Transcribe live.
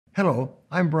Hello,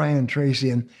 I'm Brian Tracy,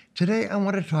 and today I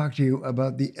want to talk to you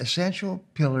about the essential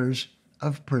pillars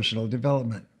of personal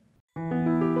development.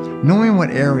 Knowing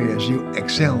what areas you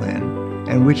excel in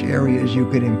and which areas you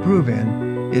could improve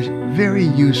in is very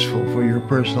useful for your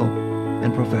personal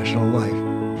and professional life.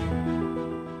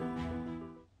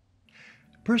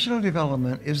 Personal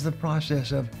development is the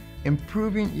process of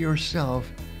improving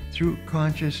yourself through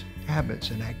conscious habits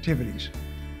and activities.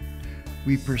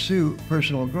 We pursue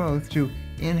personal growth to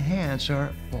enhance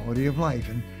our quality of life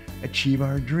and achieve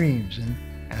our dreams and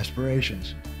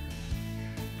aspirations.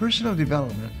 Personal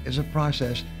development is a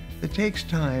process that takes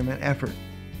time and effort,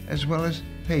 as well as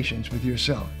patience with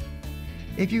yourself.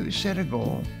 If you set a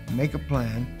goal, make a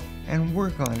plan, and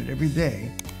work on it every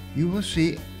day, you will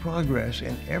see progress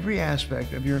in every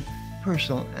aspect of your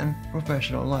personal and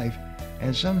professional life,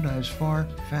 and sometimes far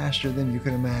faster than you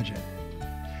can imagine.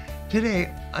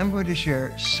 Today, I'm going to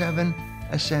share 7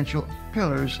 essential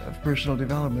pillars of personal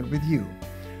development with you.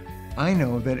 I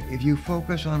know that if you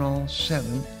focus on all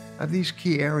 7 of these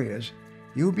key areas,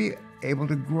 you'll be able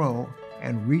to grow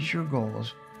and reach your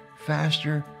goals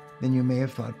faster than you may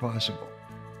have thought possible.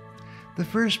 The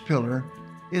first pillar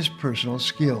is personal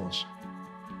skills.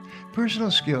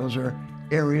 Personal skills are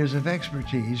areas of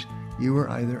expertise you were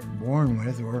either born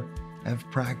with or have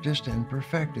practiced and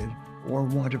perfected or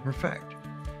want to perfect.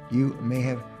 You may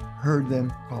have heard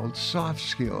them called soft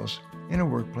skills in a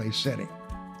workplace setting.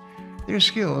 They're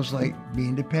skills like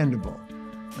being dependable,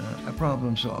 a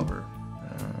problem solver,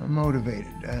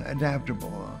 motivated, adaptable,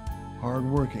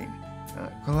 hardworking,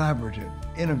 collaborative,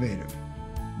 innovative,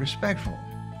 respectful,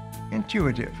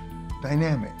 intuitive,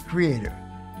 dynamic, creative.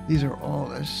 These are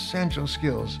all essential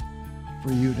skills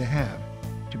for you to have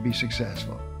to be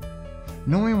successful.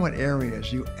 Knowing what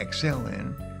areas you excel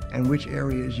in and which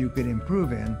areas you could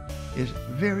improve in is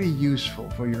very useful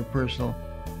for your personal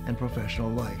and professional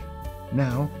life.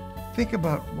 Now, think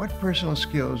about what personal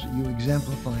skills you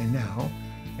exemplify now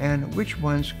and which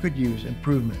ones could use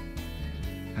improvement.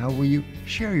 How will you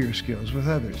share your skills with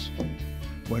others?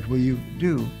 What will you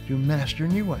do to master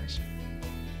new ones?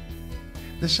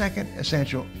 The second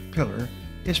essential pillar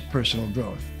is personal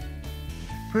growth.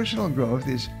 Personal growth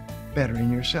is bettering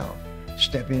yourself,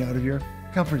 stepping out of your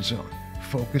comfort zone,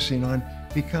 focusing on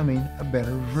becoming a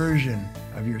better version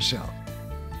of yourself.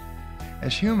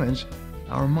 As humans,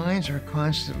 our minds are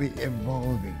constantly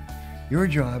evolving. Your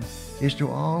job is to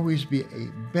always be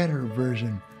a better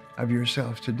version of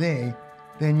yourself today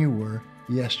than you were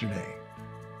yesterday.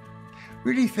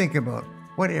 Really think about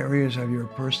what areas of your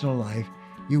personal life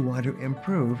you want to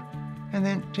improve, and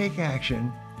then take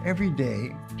action every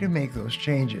day to make those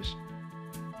changes.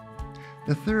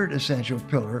 The third essential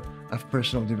pillar of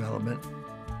personal development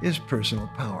is personal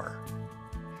power.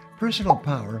 Personal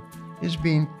power is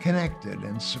being connected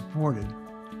and supported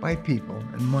by people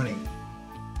and money.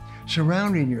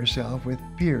 Surrounding yourself with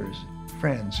peers,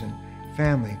 friends, and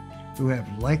family who have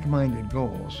like-minded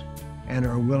goals and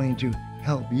are willing to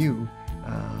help you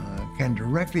can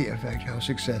directly affect how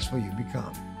successful you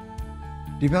become.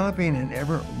 Developing an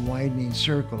ever-widening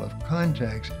circle of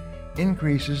contacts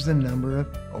increases the number of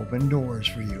open doors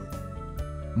for you.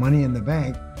 Money in the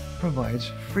bank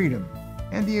provides freedom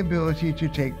and the ability to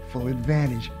take full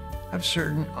advantage of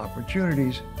certain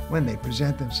opportunities when they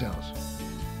present themselves.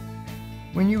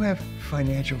 When you have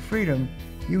financial freedom,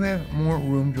 you have more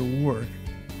room to work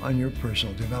on your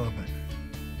personal development.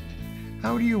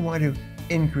 How do you want to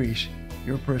increase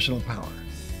your personal power?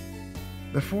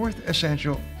 The fourth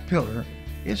essential pillar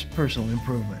is personal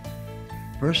improvement.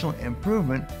 Personal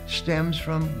improvement stems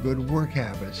from good work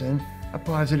habits and a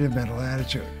positive mental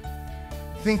attitude.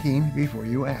 Thinking before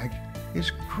you act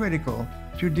is critical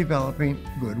to developing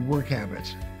good work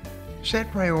habits. Set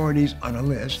priorities on a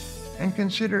list and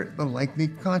consider the likely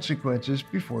consequences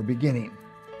before beginning.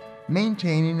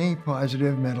 Maintaining a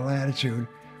positive mental attitude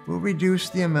will reduce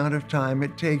the amount of time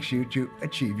it takes you to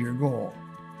achieve your goal.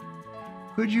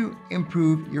 Could you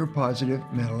improve your positive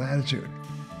mental attitude?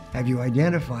 Have you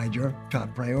identified your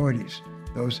top priorities,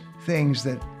 those things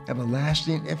that have a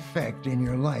lasting effect in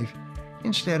your life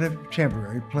instead of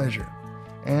temporary pleasure?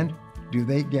 And do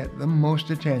they get the most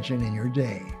attention in your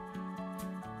day?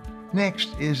 Next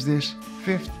is this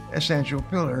fifth essential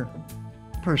pillar,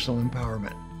 personal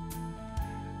empowerment.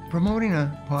 Promoting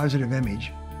a positive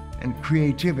image and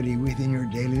creativity within your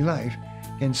daily life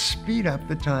can speed up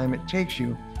the time it takes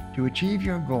you to achieve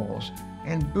your goals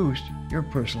and boost your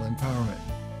personal empowerment.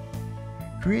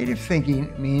 Creative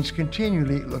thinking means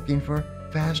continually looking for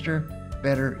faster,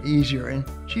 better, easier, and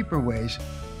cheaper ways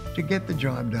to get the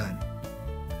job done.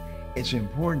 It's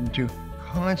important to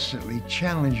constantly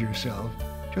challenge yourself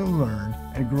to learn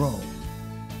and grow.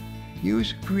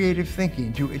 Use creative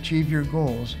thinking to achieve your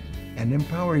goals and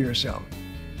empower yourself.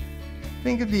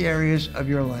 Think of the areas of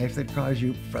your life that cause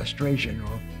you frustration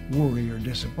or worry or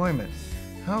disappointment.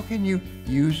 How can you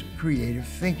use creative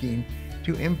thinking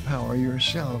to empower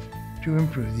yourself to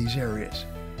improve these areas?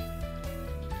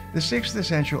 The sixth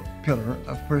essential pillar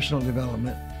of personal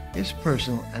development is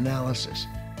personal analysis.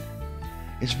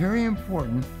 It's very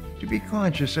important to be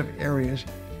conscious of areas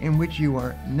in which you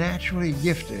are naturally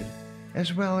gifted,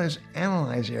 as well as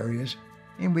analyze areas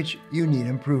in which you need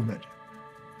improvement.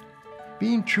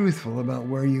 Being truthful about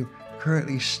where you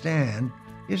currently stand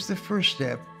is the first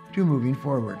step to moving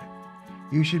forward.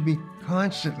 You should be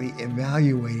constantly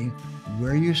evaluating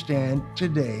where you stand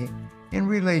today in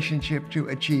relationship to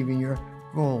achieving your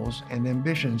goals and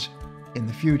ambitions in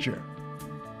the future.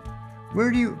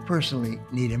 Where do you personally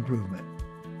need improvement?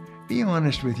 Be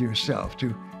honest with yourself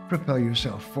to propel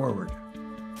yourself forward.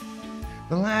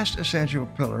 The last essential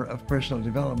pillar of personal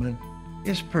development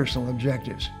is personal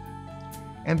objectives.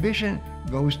 Ambition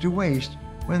goes to waste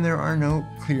when there are no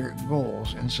clear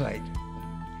goals in sight.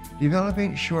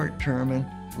 Developing short-term and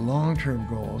long-term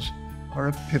goals are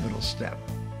a pivotal step.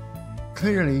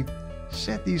 Clearly,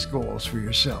 set these goals for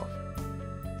yourself.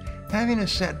 Having a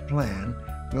set plan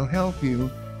will help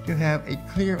you to have a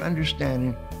clear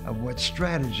understanding of what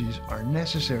strategies are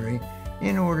necessary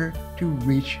in order to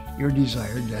reach your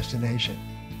desired destination.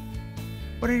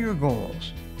 What are your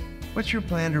goals? What's your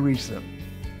plan to reach them?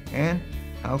 And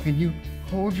how can you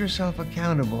hold yourself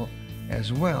accountable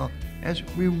as well as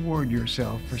reward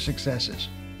yourself for successes?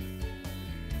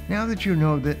 Now that you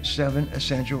know the 7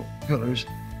 essential pillars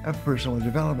of personal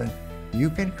development, you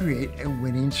can create a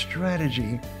winning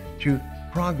strategy to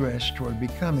progress toward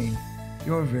becoming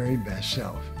your very best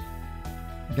self.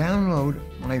 Download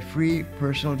my free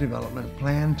personal development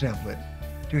plan template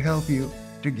to help you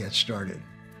to get started.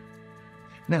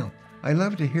 Now, I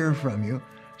love to hear from you,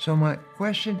 so my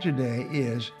question today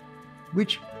is,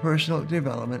 which personal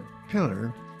development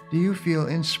pillar do you feel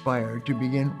inspired to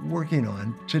begin working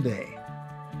on today?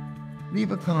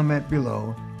 Leave a comment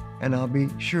below and I'll be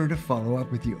sure to follow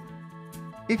up with you.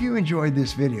 If you enjoyed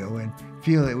this video and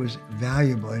feel it was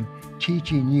valuable in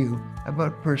teaching you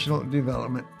about personal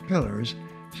development pillars,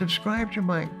 subscribe to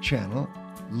my channel,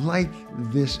 like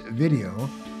this video,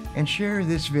 and share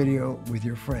this video with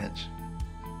your friends.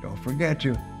 Don't forget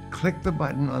to click the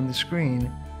button on the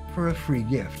screen for a free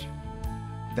gift.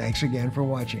 Thanks again for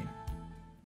watching.